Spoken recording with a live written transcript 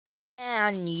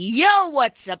And yo,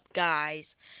 what's up, guys?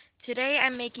 Today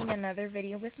I'm making another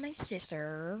video with my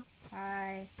sister.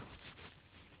 Hi.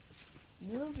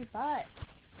 Move your butt.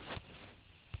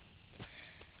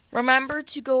 Remember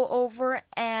to go over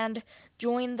and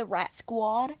join the Rat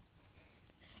Squad.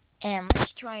 And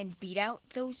let's try and beat out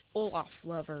those Olaf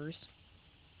lovers.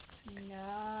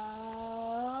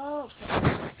 No.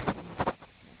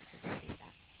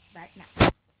 Right now.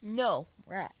 No,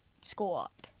 Rat Squad.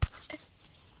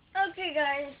 Okay,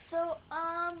 guys. So,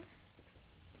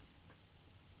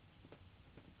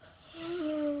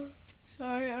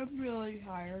 sorry, I'm really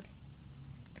tired.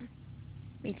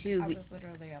 Me too. I was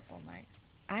literally up all night.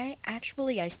 I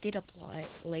stayed up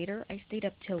later. I stayed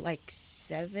up till like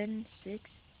 7, 6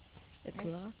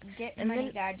 o'clock.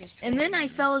 And then I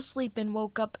fell asleep and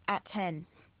woke up at 10.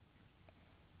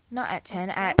 Not at 10,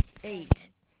 at 8.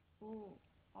 Ooh,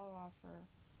 I'll offer.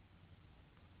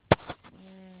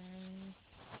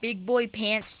 Big Boy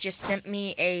Pants just sent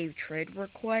me a trade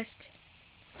request.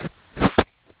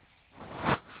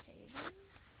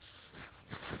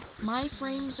 My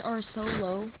frames are so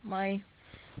low. My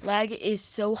lag is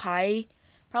so high.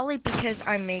 Probably because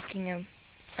I'm making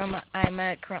I'm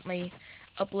currently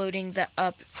uploading the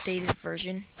updated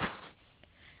version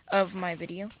of my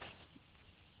video.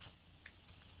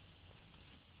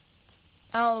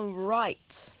 Alright.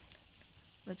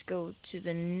 Let's go to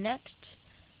the next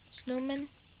snowman,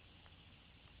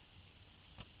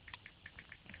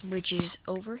 which is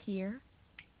over here,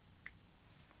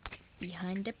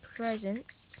 behind the presents.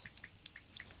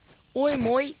 Oi,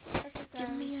 moi! Give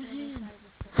me a hand.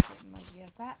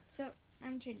 So,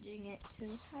 I'm changing it to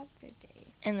have a good day.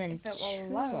 And then if it will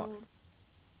load.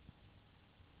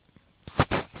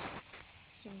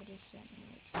 Somebody sent me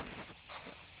a tweet.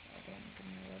 I don't even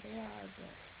know where they are,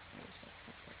 but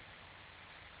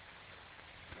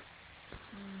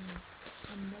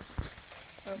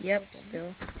Yep,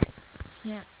 still.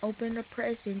 Yeah, open the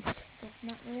present. That's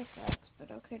not really a flex,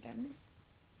 but okay then.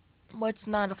 What's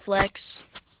not a flex?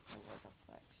 It was a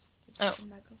flex. Oh. It's a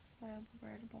mega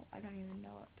veritable. I don't even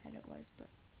know what pet it was, but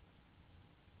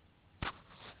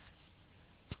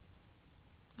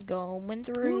Going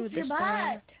through move the your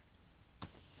butt.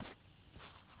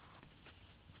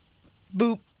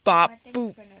 Boop, bop, My thing's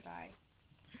boop. gonna die.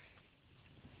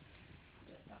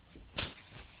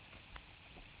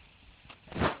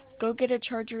 Go get a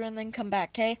charger and then come back,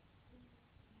 okay?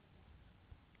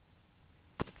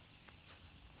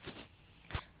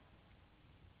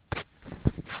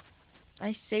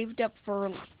 I saved up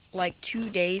for like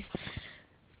 2 days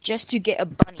just to get a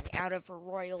bunny out of a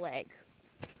royal egg.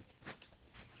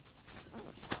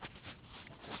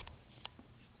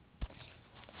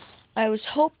 I was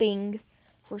hoping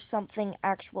for something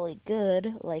actually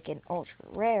good, like an ultra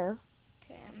rare.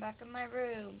 Okay, I'm back in my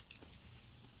room.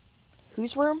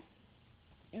 Whose room?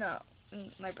 No,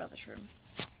 my brother's room.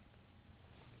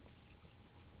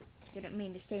 Didn't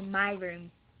mean to say my room.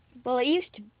 Well, it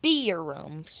used to be your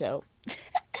room, so.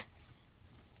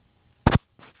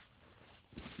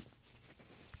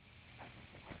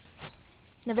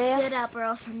 Nevaeh? Sit up or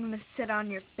else I'm gonna sit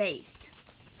on your face.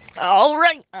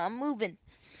 Alright, I'm moving.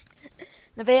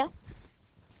 Nevaeh?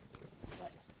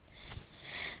 What?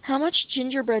 How much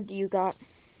gingerbread do you got?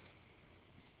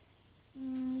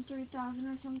 3,000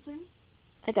 or something.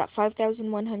 I got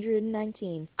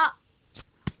 5,119. Ah!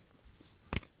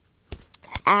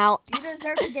 Ow. You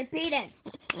deserve to get beaten.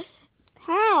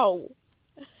 How?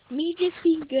 Me just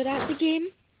being good at the game?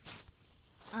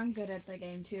 I'm good at the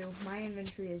game too. My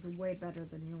inventory is way better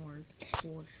than yours,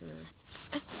 for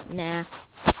sure. Nah.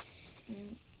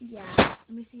 Yeah. Let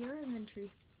me see your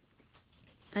inventory.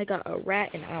 I got a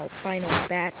rat, an albino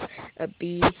bat, a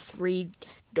bee, 3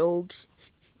 dogs.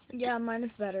 Yeah, mine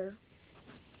is better.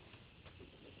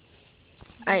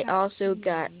 I also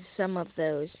got some of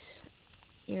those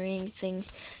earring things,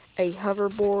 a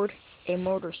hoverboard, a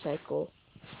motorcycle,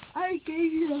 I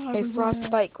gave you the hoverboard. a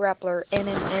frostbite grappler, and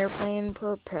an airplane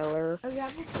propeller,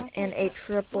 and a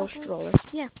triple stroller.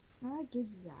 Yeah. I gave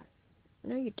you that.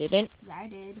 No, you didn't. Yeah, I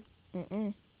did.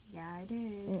 Mm-mm. Yeah, I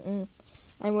did. Mm-mm.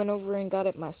 I went over and got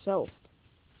it myself.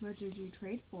 What did you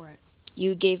trade for it?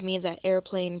 You gave me that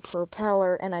airplane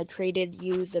propeller, and I traded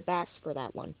you the backs for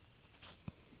that one.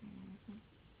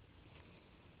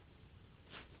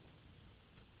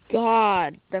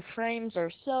 God, the frames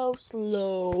are so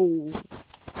slow.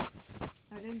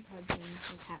 I didn't punch him,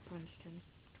 the cat punched him.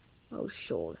 Oh,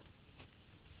 sure.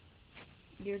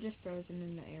 You're just frozen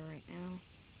in the air right now.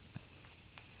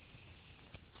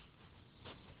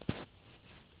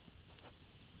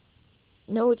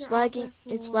 No, it's lagging.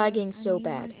 It's lagging so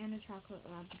bad. And a chocolate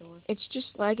Labrador. It's just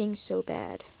lagging so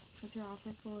bad. Put your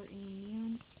offer for a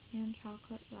neon and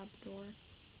chocolate Labrador.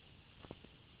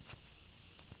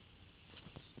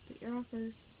 Put your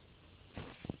offers.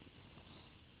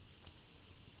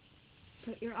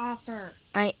 Put your offer.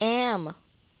 I am.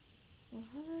 Well,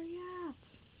 hurry up.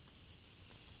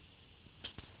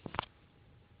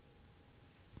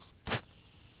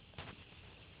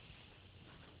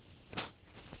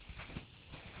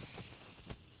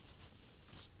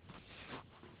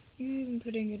 You even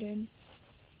putting it in?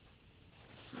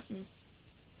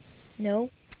 No.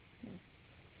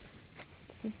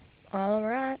 All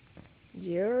right.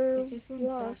 You're This one's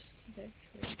lost.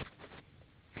 actually.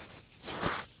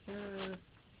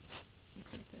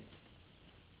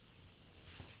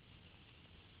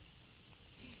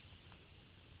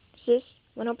 Sis,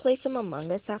 wanna play some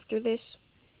Among Us after this?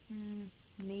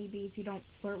 Maybe if you don't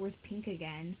flirt with Pink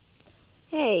again.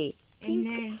 Hey,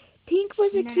 And Pink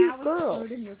was a then cute I was girl.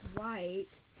 flirting with White,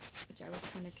 which I was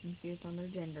kind of confused on their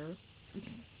gender.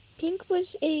 Pink was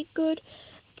a good,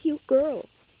 cute girl.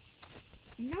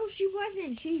 No, she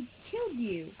wasn't. She killed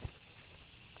you.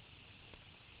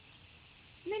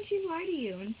 And then she lied to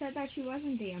you and said that she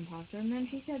wasn't the imposter, and then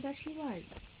she said that she was.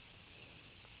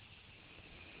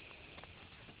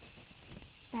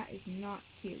 That is not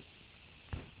cute.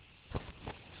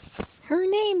 Her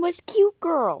name was Cute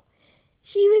Girl.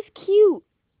 She was cute.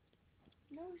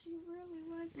 No, she really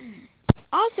wasn't.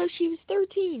 Also, she was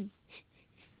 13.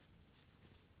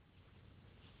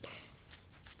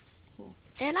 Cool.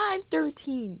 And I'm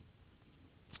 13.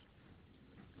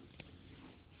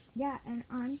 Yeah, and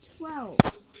I'm 12.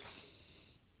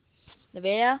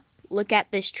 Nevaeh, look at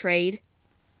this trade.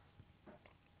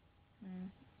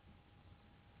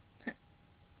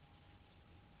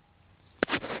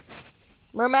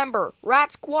 Remember, Rat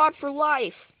Squad for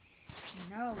life.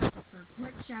 No, Clifford,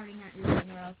 quit shouting at your phone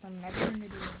or else I'm never going to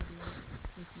do a video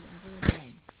with you ever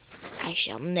again. I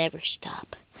shall never stop.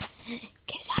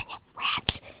 Because I am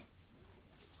Rat.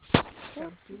 So,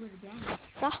 do it again.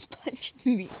 Stop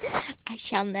punching me. I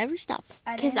shall never stop.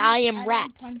 I Because I am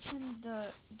Rat. punching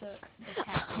the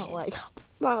cat. Oh my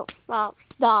god.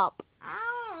 Stop.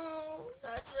 Ow,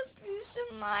 that's abuse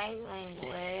of my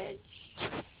language.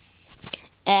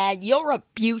 And you're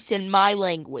abusing my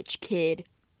language, kid.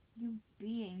 You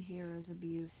being here is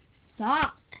abuse.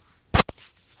 Stop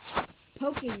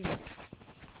poking me.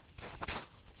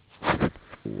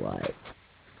 What?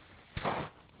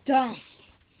 Don't.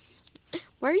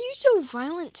 Why are you so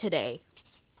violent today?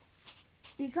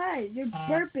 Because you're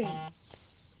burping.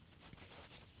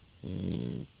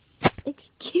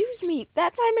 Excuse me,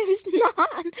 that time I was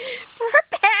not.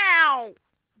 Pow!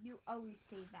 You always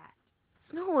say that.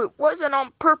 No, it wasn't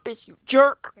on purpose, you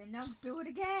jerk. Then don't do it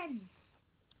again.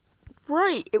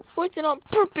 Right, it wasn't on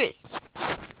purpose.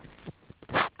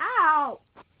 Ow!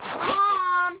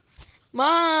 Mom!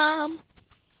 Mom!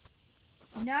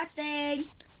 Nothing.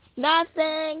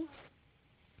 Nothing.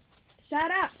 Shut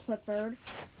up, Clifford.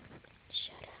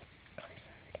 Shut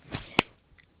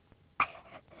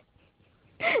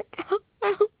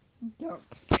up. Don't.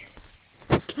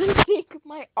 Can I make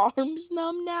my arms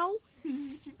numb now?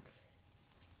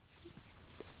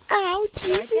 Ow,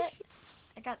 Jesus. Like it?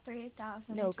 I got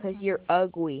 3,000. No, because you're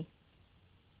ugly.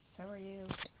 So are you.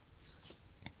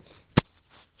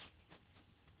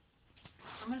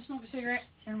 I'm going to smoke a cigarette,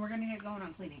 and we're going to get going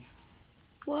on cleaning.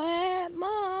 What,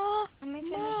 Mom? Let me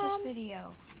finish Mom. this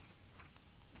video.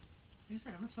 Like I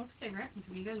said, I'm going to smoke a cigarette and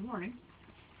give you guys a warning.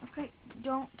 Okay,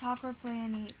 don't talk or play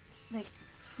any,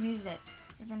 music.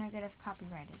 You're gonna get us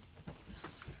copyrighted.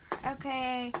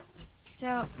 Okay,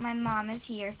 so my mom is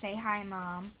here. Say hi,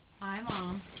 Mom. Hi,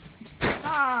 Mom.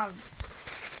 Mom!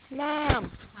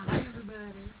 Mom. Hi,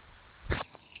 everybody.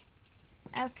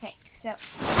 Okay, so...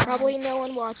 Probably no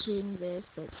one watching this,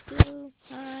 but still,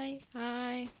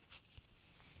 hi.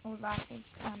 Olaf is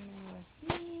coming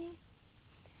with me.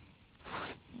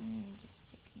 And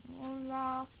just taking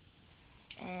Olaf.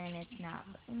 And it's not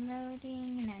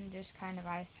loading, and I'm just kind of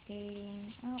ice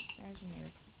skating. Oh, there's a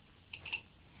nude.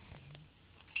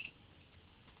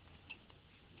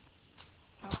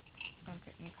 Oh, don't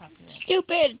get me copyrighted.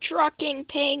 Stupid trucking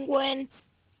penguin.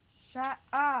 Shut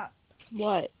up!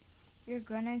 What? You're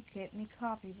gonna get me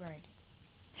copyrighted.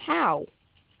 How?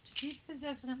 Did you guys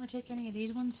accidentally take any of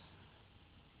these ones?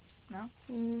 No?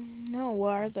 No,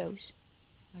 what are those?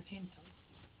 I can't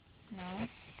tell. No.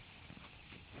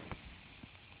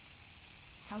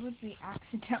 How would we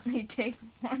accidentally take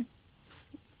one?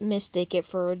 Mistake it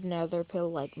for another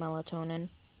pill like melatonin.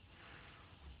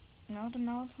 No, the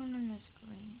melatonin is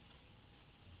green.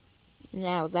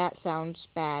 Now that sounds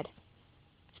bad.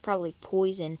 It's probably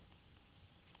poison.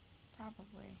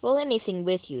 Probably. Well, anything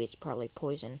with you, it's probably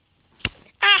poison.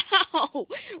 No!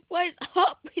 What's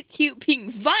up with you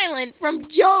being violent from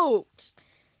jokes?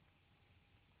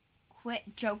 Quit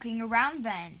joking around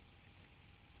then.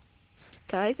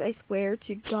 Guys, I swear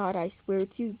to God,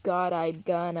 I'm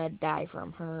gonna die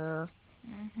from her.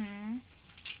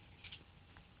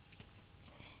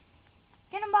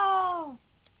 Cannonball!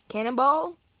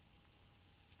 Cannonball?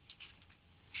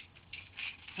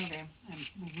 Okay, I'm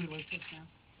really pissed now.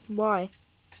 Why?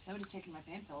 Because I would have taken my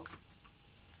pain pills.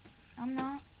 I'm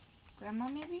not. Grandma,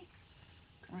 maybe?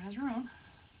 Grandma has her own.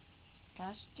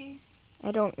 Dusty?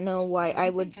 I don't know why What are I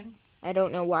you would. thinking? I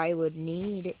don't know why I would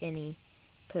need any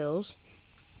pills.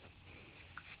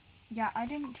 Yeah, I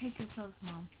didn't take your pills,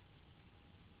 Mom.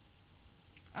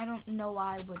 I don't know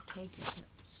why I would take your pills.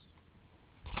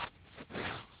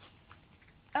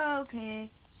 Okay,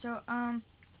 so, I'm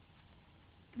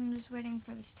just waiting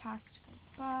for this task to go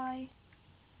by.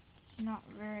 It's not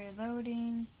very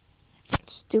loading.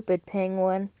 Stupid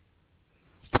penguin.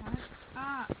 Shut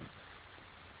up.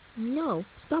 No,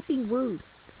 stop being rude.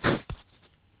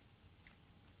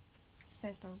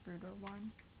 Says the ruder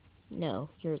one. No,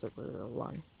 you're the ruder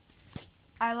one.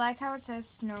 I like how it says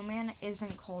snowman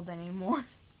isn't cold anymore.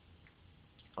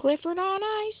 Clifford on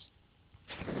ice?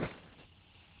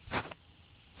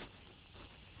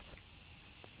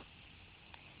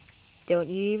 Don't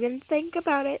you even think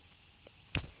about it.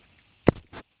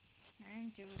 I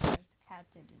didn't do it because Cat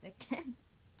did it again.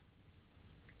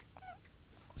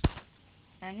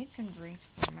 I need some drinks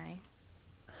for my...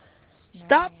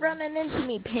 Stop running into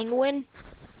me, penguin.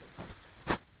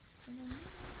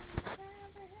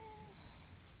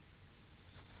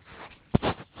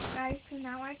 Guys, so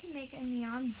now I can make a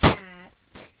neon bat.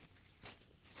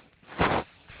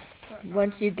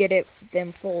 Once you get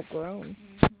them full grown.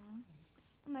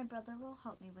 My brother will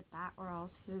help me with that, or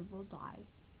else he will die.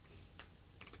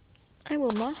 I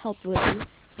will not help with you.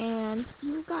 And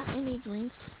you got any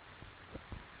drinks?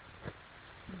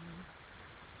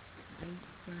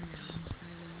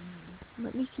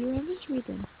 Let me see your inventory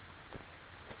then.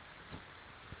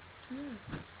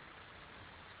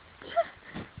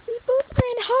 We both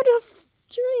ran out of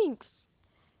drinks.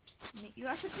 Meet you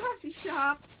at the coffee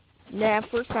shop. Nah,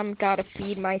 first I'm gotta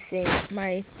feed my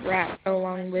rat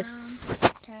along with.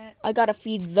 Pet. I gotta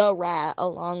feed the rat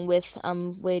along with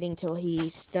waiting till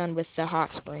he's done with the hot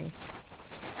spring.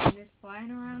 I'm just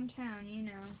flying around town, you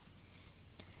know.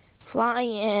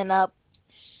 Flying up.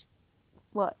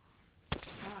 What?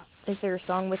 Stop. Is there a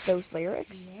song with those lyrics?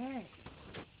 Yes.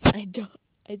 I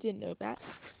didn't know that.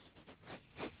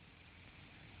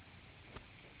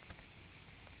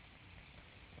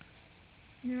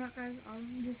 You know what, guys?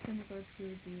 I'm just gonna go to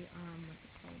the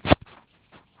what's it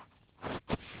called?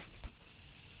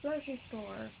 Grocery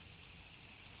store.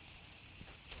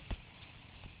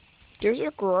 There's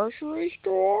a grocery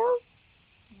store?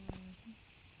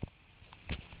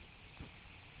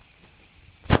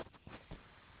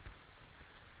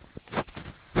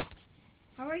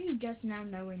 How are you just now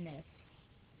knowing this?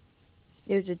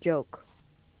 There's a joke.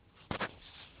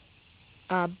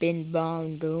 I've been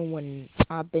done knowing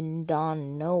that.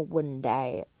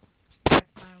 That's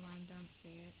my line, don't say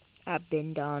it. I've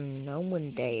been done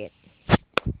knowing that.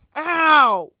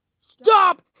 Ow!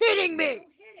 Stop hitting me! Don't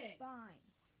hit it. Fine.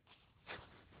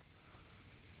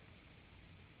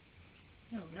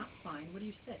 No, not fine. What do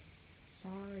you say?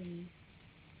 Sorry.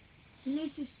 You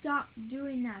need to stop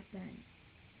doing that then.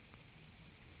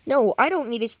 No, I don't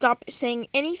need to stop saying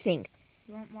anything.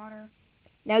 You want water?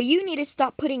 Now you need to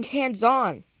stop putting hands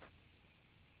on.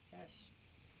 Yes.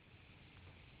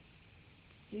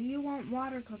 Do you want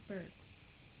water, Clifford?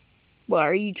 What,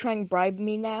 are you trying to bribe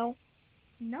me now?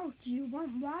 No, do you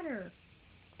want water?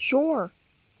 Sure.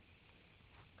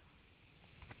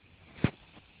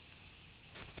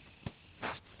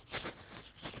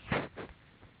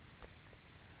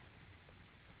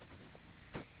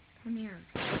 Come here.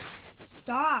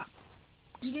 Stop!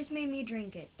 You just made me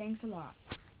drink it. Thanks a lot.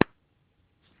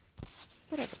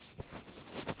 Whatever.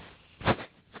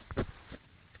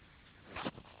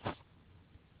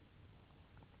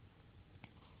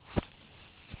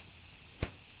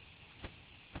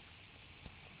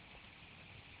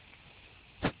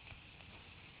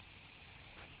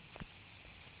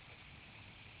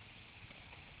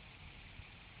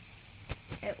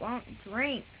 It won't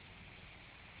drink.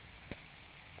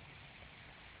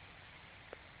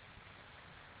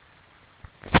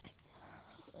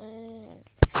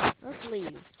 Let's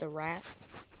leave the rat.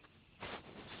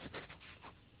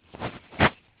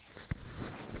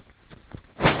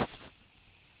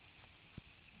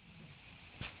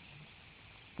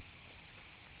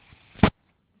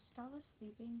 Stella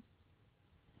sleeping?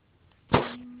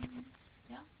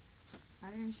 Yeah. Why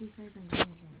didn't she say the name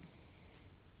again?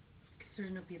 Because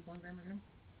there's no people in Grandma's room.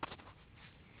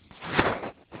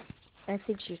 I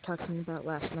think she's talking about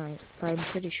last night, but I'm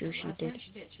pretty sure she Last did. night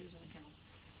she did. She was in the kennel.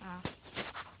 Oh.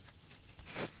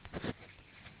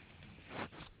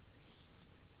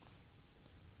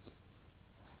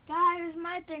 Guys,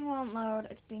 my thing won't load.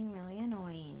 It's being really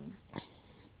annoying.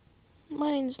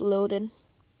 Mine's loaded.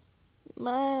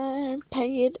 My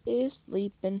pet is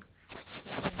sleeping.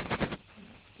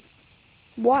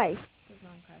 Why? There's no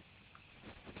cuss.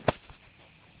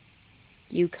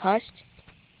 You cussed? I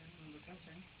don't remember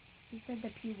cussing. He said the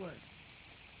P word.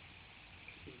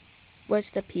 What's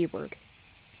the P word?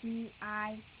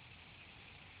 P-I.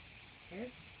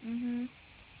 It? Mm-hmm.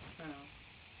 Oh.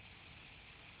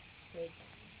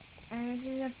 And this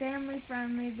is a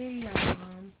family-friendly video,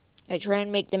 Mom. I try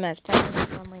and make them as family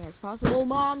friendly as possible.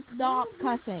 Mom, stop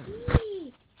cussing.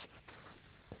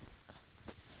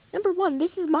 Number one,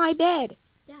 this is my bed.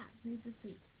 Yeah, move the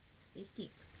seat. Stay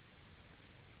steep.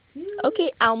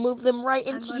 Okay, I'll move them right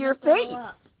into your face.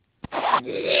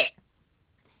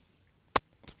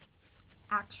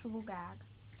 Actual gag.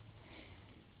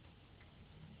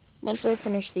 Once I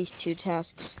finish these 2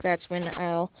 tasks, that's when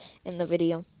I'll end the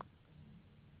video.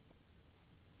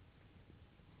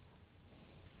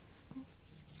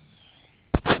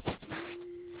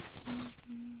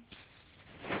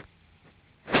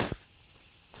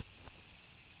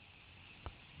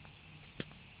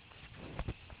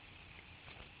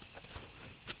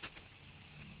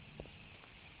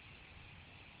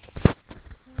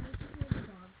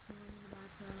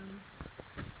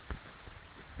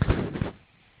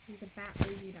 He's a fat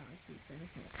lazy dog. He's gonna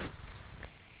say it.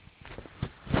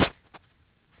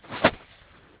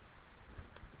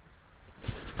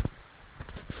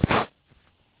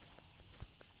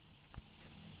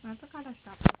 I forgot to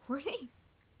stop recording.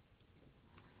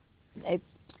 I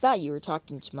thought you were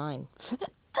talking to mine.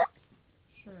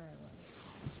 Sure I was.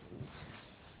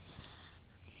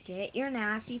 Get your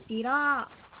nasty feet off.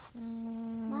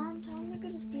 Mom, tell him to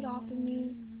get his feet off of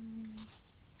me.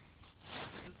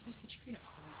 Please get your feet up.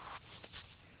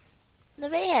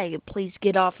 Nevaeh, please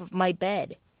get off of my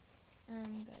bed.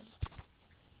 I'm good.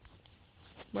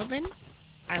 Well then,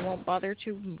 I won't bother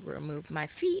to remove my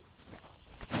feet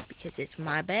because it's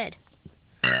my bed.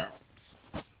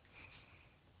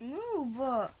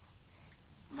 Move.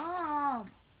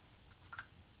 Mom.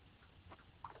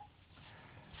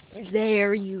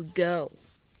 There you go.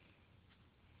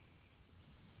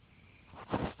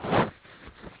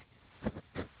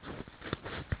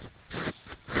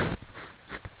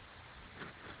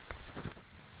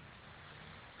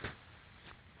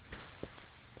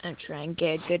 I'm trying to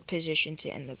get a good position to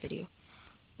end the video.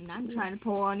 And I'm trying to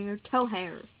pull on your toe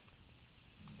hairs.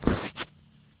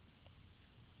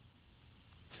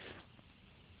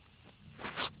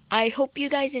 I hope you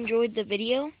guys enjoyed the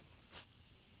video.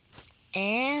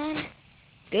 And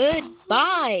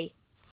goodbye.